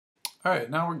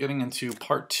Alright, now we're getting into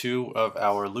part 2 of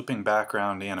our looping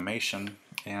background animation,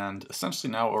 and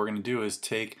essentially now what we're going to do is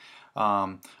take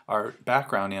our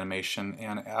background animation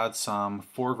and add some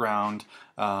foreground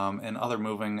and other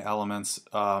moving elements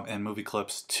and movie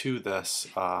clips to this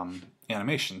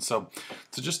animation. So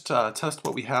to just test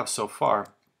what we have so far,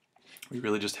 we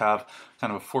really just have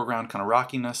kind of a foreground kind of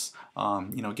rockiness.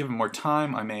 Given more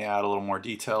time, I may add a little more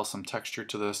detail, some texture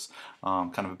to this,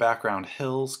 kind of a background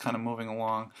hills kind of moving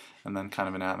along, and then kind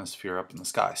of an atmosphere up in the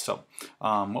sky. So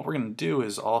what we're going to do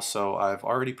is also, I've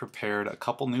already prepared a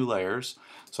couple new layers.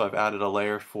 So I've added a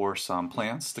layer for some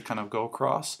plants to kind of go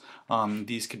across.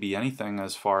 These could be anything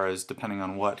as far as depending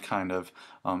on what kind of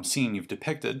scene you've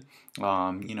depicted.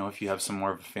 If you have some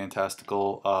more of a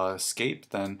fantastical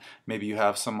scape, then maybe you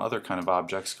have some other kind of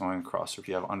objects going across. Or if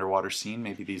you have underwater scene,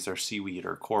 maybe these are seaweed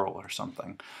or coral or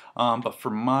something. But for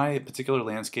my particular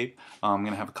landscape, I'm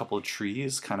going to have a couple of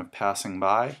trees kind of passing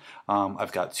by.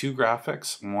 I've got two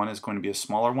graphics. One is going to be a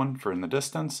smaller one for in the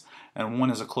distance, and one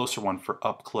is a closer one for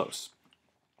up close.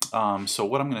 So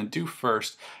what I'm going to do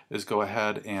first is go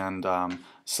ahead and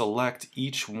select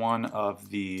each one of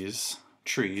these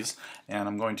trees, and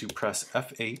I'm going to press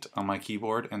F8 on my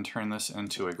keyboard and turn this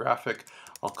into a graphic.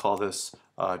 I'll call this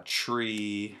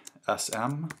tree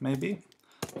SM maybe,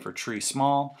 for tree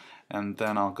small, and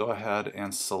then I'll go ahead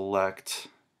and select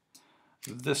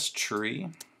this tree,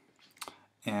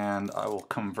 and I will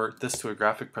convert this to a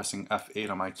graphic pressing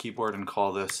F8 on my keyboard and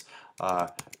call this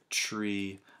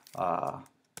tree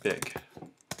big.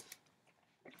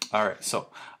 Alright, so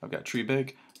I've got tree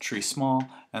big, tree small,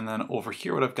 and then over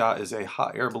here what I've got is a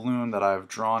hot air balloon that I've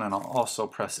drawn, and I'll also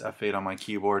press F8 on my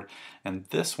keyboard. And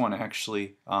this one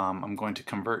actually I'm going to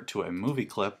convert to a movie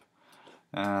clip,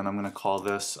 and I'm going to call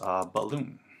this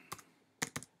balloon.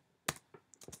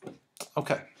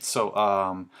 Okay,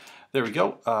 so there we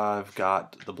go. I've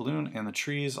got the balloon and the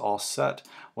trees all set.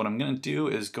 What I'm going to do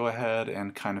is go ahead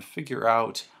and kind of figure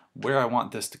out where I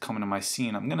want this to come into my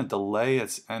scene. I'm going to delay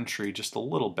its entry just a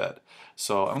little bit.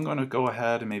 So I'm going to go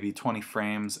ahead and maybe 20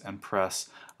 frames and press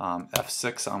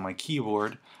F6 on my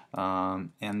keyboard,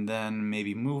 and then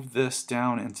maybe move this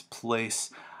down into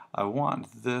place. I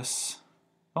want this,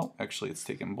 oh actually it's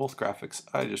taking both graphics,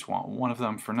 I just want one of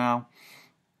them for now.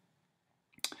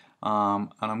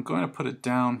 And I'm going to put it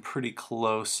down pretty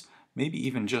close, maybe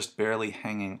even just barely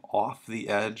hanging off the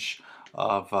edge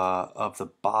of the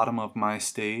bottom of my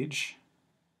stage.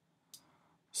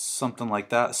 Something like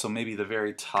that, so maybe the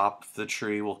very top of the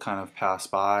tree will kind of pass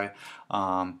by.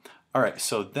 Alright,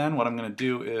 so then what I'm going to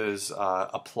do is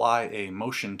apply a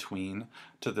motion tween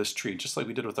to this tree, just like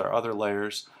we did with our other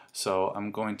layers. So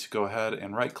I'm going to go ahead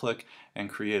and right click and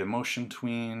create a motion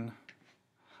tween.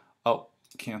 Oh,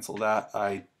 cancel that.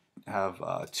 I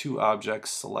have two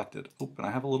objects selected. Oop, and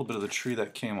I have a little bit of the tree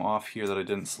that came off here that I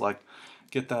didn't select.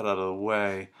 Get that out of the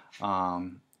way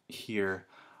here.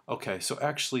 Okay, so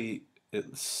actually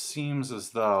it seems as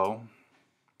though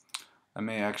I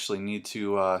may actually need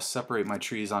to separate my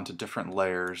trees onto different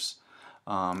layers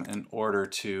in order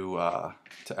to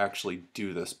actually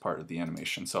do this part of the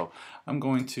animation. So I'm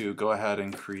going to go ahead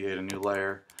and create a new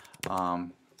layer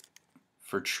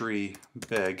for tree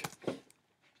big.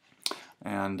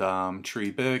 And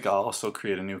tree big, I'll also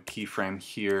create a new keyframe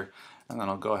here, and then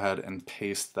I'll go ahead and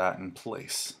paste that in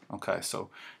place. Okay, so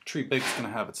tree big is going to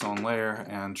have its own layer,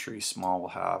 and tree small will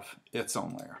have its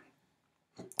own layer.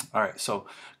 Alright, so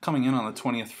coming in on the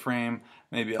 20th frame,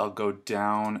 maybe I'll go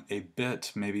down a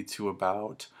bit, maybe to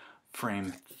about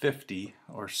frame 50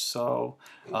 or so.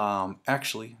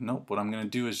 Actually, nope, what I'm going to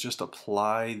do is just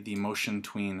apply the motion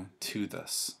tween to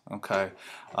this, okay,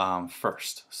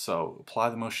 first. So apply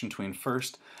the motion tween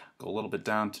first, go a little bit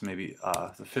down to maybe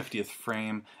the 50th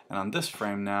frame, and on this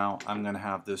frame now I'm going to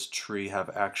have this tree have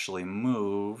actually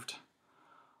moved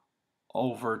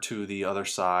over to the other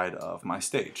side of my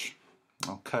stage.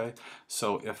 Okay,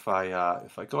 so if I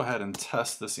go ahead and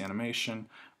test this animation,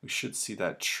 we should see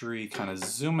that tree kind of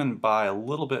zooming by a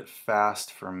little bit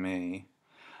fast for me.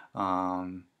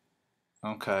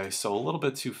 Okay, so a little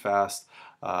bit too fast.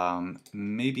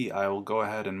 Maybe I will go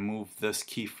ahead and move this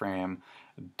keyframe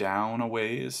down a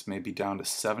ways, maybe down to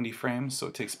 70 frames, so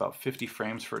it takes about 50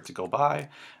 frames for it to go by,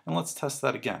 and let's test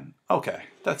that again. Okay,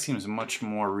 that seems much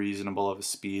more reasonable of a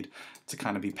speed to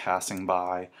kind of be passing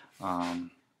by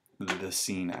the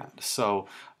scene at. So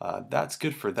that's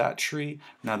good for that tree.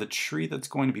 Now the tree that's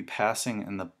going to be passing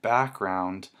in the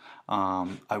background,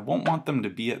 I won't want them to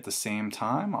be at the same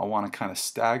time. I want to kind of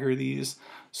stagger these.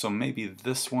 So maybe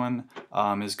this one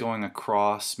is going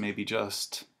across maybe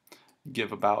just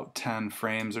give about 10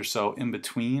 frames or so in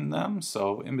between them.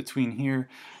 So in between here,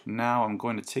 now I'm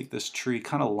going to take this tree,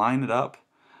 kind of line it up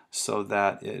so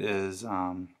that it is,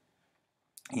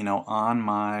 you know, on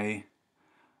my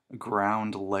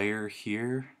ground layer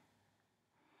here.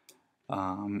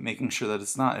 Making sure that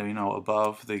it's not, you know,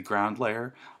 above the ground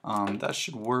layer. That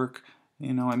should work.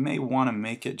 You know, I may want to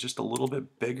make it just a little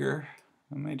bit bigger.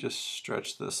 I may just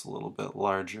stretch this a little bit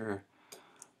larger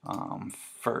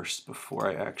first before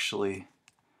I actually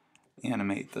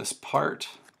animate this part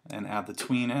and add the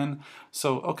tween in.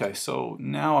 So okay, so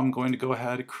now I'm going to go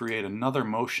ahead and create another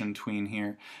motion tween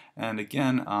here, and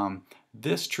again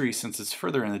this tree, since it's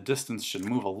further in the distance, should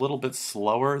move a little bit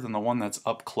slower than the one that's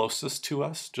up closest to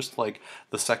us, just like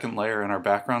the second layer in our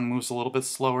background moves a little bit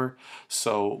slower.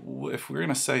 So if we're going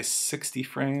to say 60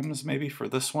 frames maybe for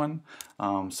this one,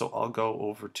 so I'll go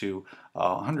over to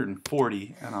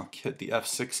 140 and I'll hit the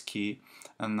F6 key,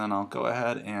 and then I'll go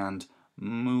ahead and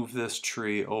move this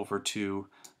tree over to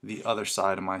the other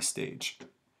side of my stage.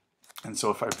 And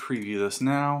so if I preview this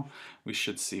now, we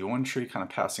should see one tree kind of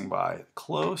passing by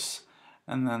close,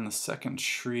 and then the second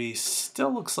tree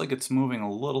still looks like it's moving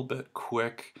a little bit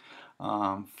quick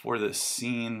for this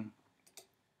scene.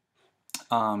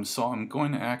 So I'm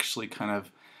going to actually kind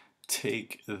of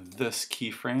take this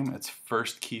keyframe, its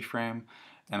first keyframe,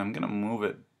 and I'm going to move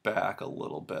it back a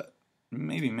little bit.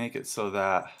 Maybe make it so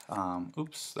that,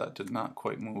 oops, that did not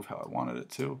quite move how I wanted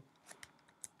it to.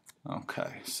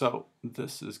 Okay, so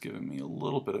this is giving me a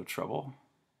little bit of trouble.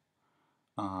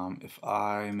 If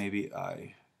maybe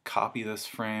I copy this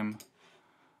frame,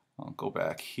 I'll go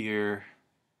back here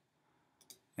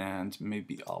and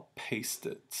maybe I'll paste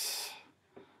it.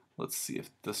 Let's see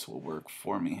if this will work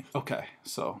for me. Okay,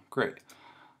 so great.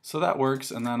 So that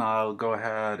works, and then I'll go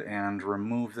ahead and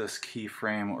remove this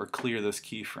keyframe or clear this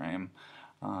keyframe.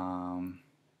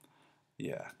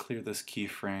 Yeah, clear this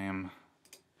keyframe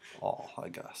all, I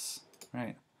guess,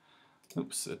 right?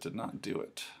 Oops, it did not do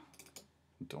it.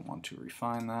 Don't want to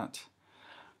refine that.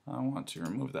 I want to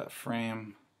remove that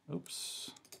frame.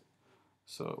 Oops.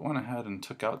 So it went ahead and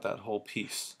took out that whole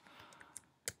piece.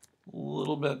 A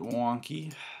little bit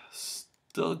wonky.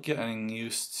 Still getting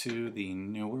used to the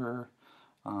newer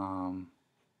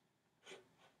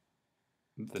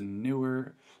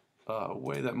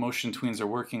way that motion tweens are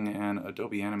working in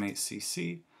Adobe Animate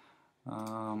CC.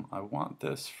 I want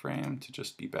this frame to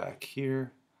just be back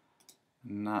here,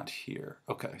 not here.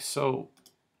 Okay, so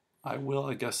I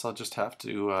guess I'll just have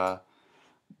to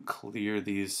clear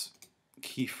these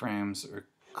keyframes or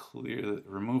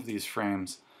remove these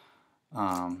frames.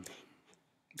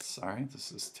 Sorry,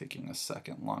 this is taking a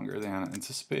second longer than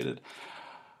anticipated.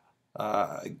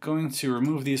 Going to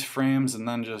remove these frames and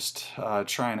then just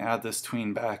try and add this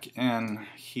tween back in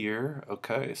here.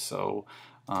 Okay, so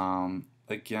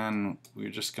again, we're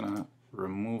just gonna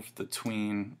remove the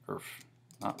tween, or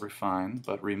not refine,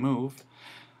 but remove.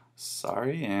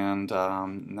 Sorry, and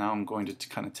now I'm going to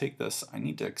kind of take this. I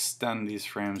need to extend these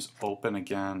frames open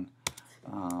again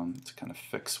to kind of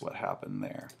fix what happened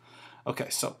there. Okay,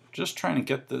 so just trying to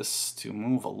get this to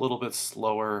move a little bit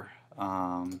slower.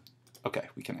 Okay,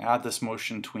 we can add this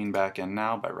motion tween back in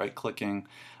now by right-clicking.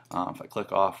 If I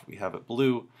click off, we have it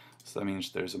blue, so that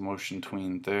means there's a motion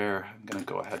tween there. I'm going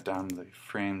to go ahead down the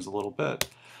frames a little bit.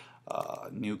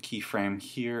 New keyframe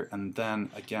here, and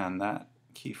then again, that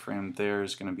keyframe there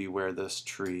is going to be where this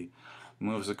tree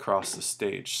moves across the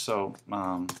stage. So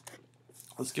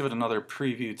let's give it another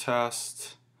preview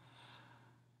test.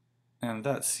 And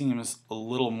that seems a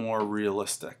little more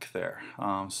realistic there.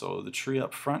 So the tree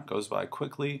up front goes by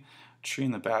quickly, tree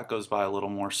in the back goes by a little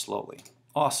more slowly.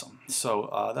 Awesome.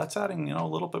 So that's adding, you know, a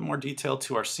little bit more detail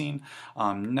to our scene.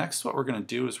 Next, what we're going to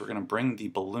do is we're going to bring the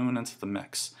balloon into the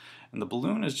mix, and the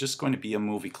balloon is just going to be a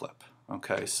movie clip.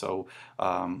 Okay, so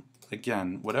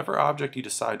again, whatever object you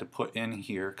decide to put in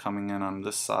here, coming in on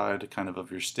this side kind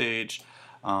of your stage,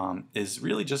 is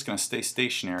really just going to stay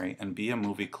stationary and be a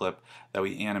movie clip that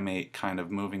we animate, kind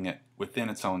of moving it within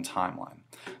its own timeline.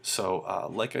 So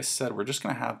like I said, we're just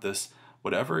going to have this,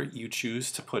 whatever you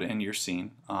choose to put in your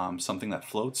scene, something that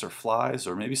floats or flies,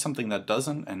 or maybe something that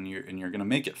doesn't, and you're going to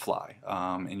make it fly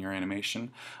in your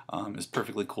animation, is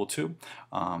perfectly cool too.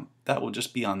 That will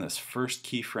just be on this first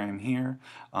keyframe here.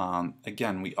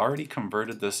 Again, we already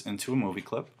converted this into a movie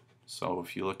clip. So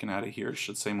if you're looking at it here, it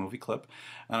should say movie clip.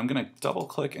 And I'm going to double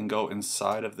click and go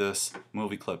inside of this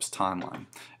movie clip's timeline.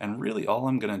 And really all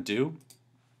I'm going to do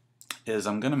is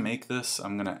I'm going to make this,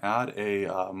 I'm going to add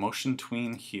a motion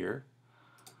tween here.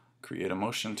 Create a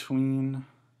motion tween.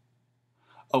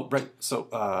 Oh, right,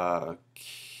 so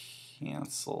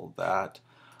cancel that.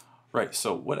 Right,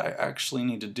 so what I actually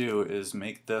need to do is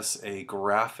make this a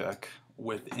graphic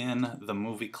within the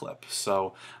movie clip.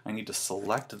 So I need to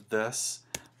select this,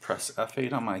 press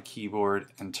F8 on my keyboard,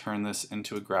 and turn this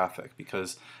into a graphic,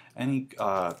 because any,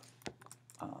 I'll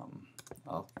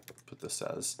put this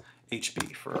as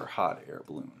HB for hot air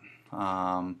balloon.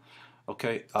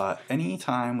 Okay,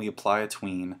 anytime we apply a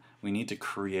tween, we need to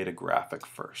create a graphic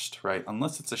first, right?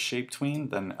 Unless it's a shape tween,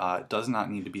 then it does not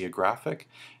need to be a graphic.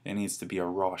 It needs to be a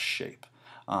raw shape.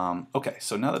 Okay,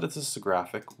 so now that this is a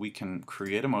graphic, we can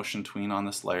create a motion tween on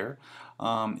this layer.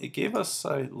 It gave us,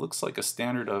 looks like a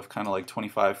standard of kind of like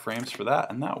 25 frames for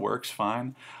that, and that works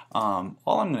fine. All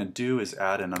I'm going to do is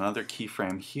add in another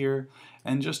keyframe here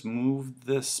and just move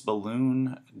this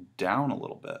balloon down a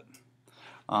little bit.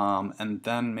 And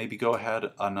then maybe go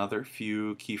ahead another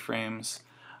few keyframes,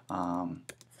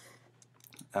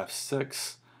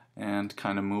 F6, and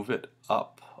kind of move it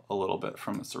up a little bit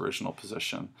from its original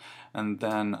position. And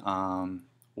then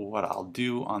what I'll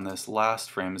do on this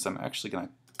last frame is I'm actually going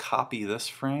to copy this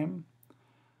frame.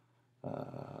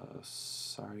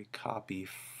 Copy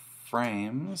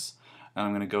frames. And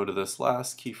I'm going to go to this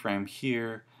last keyframe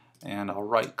here, and I'll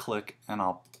right click and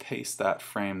I'll paste that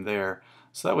frame there.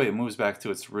 So that way it moves back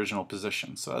to its original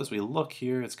position. So as we look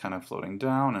here, it's kind of floating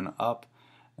down and up,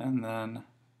 and then,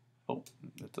 oh,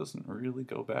 it doesn't really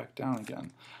go back down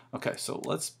again. Okay, so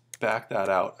let's back that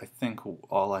out. I think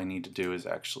all I need to do is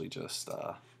actually just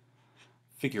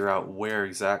figure out where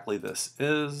exactly this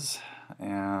is,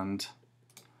 and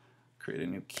create a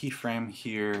new keyframe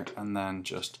here, and then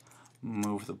just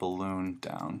move the balloon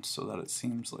down so that it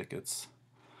seems like it's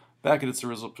back at its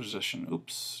original position.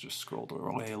 Oops, just scrolled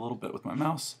away a little bit with my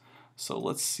mouse. So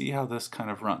let's see how this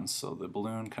kind of runs. So the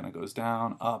balloon kind of goes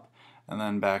down, up, and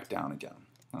then back down again.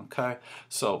 Okay,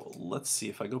 so let's see.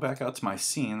 If I go back out to my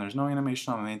scene, there's no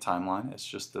animation on the main timeline. It's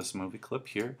just this movie clip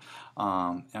here.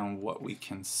 And what we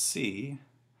can see,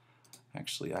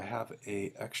 actually I have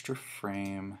a extra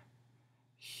frame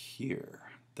here.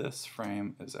 This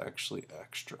frame is actually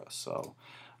extra. So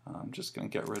I'm just going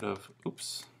to get rid of,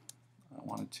 oops, I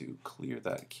wanted to clear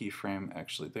that keyframe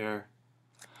actually there.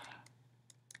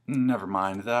 Never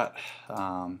mind that.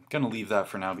 Gonna leave that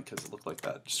for now because it looked like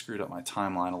that screwed up my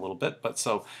timeline a little bit. But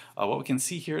so what we can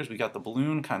see here is we got the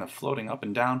balloon kind of floating up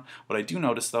and down. What I do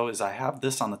notice though is I have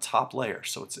this on the top layer,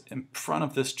 so it's in front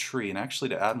of this tree, and actually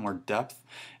to add more depth,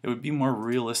 it would be more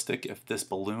realistic if this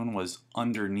balloon was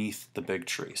underneath the big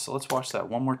tree. So let's watch that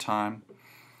one more time.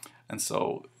 And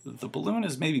so the balloon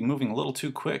is maybe moving a little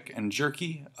too quick and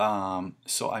jerky,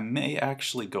 so I may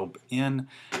actually go in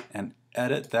and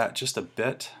edit that just a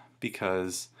bit,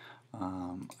 because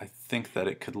I think that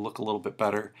it could look a little bit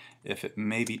better if it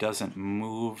maybe doesn't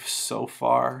move so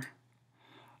far.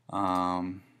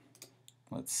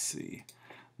 Let's see,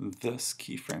 this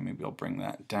keyframe, maybe I'll bring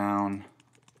that down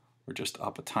or just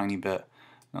up a tiny bit.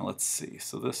 Now let's see,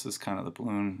 so this is kind of the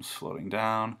balloon floating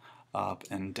down, up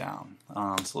and down.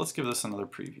 So let's give this another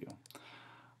preview.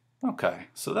 Okay,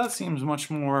 so that seems much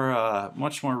more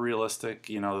realistic.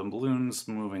 You know, the balloon's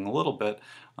moving a little bit,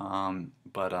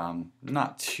 but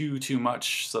not too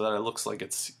much, so that it looks like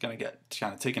it's gonna get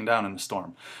kind of taken down in a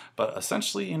storm. But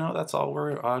essentially, you know, that's all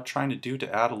we're trying to do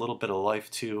to add a little bit of life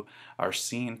to our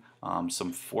scene,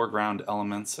 some foreground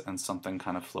elements and something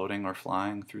kind of floating or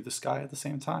flying through the sky at the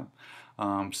same time.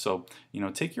 So, you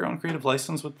know, take your own creative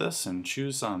license with this and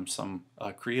choose some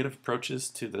creative approaches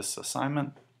to this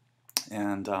assignment.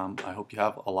 And I hope you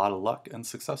have a lot of luck and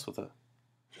success with it.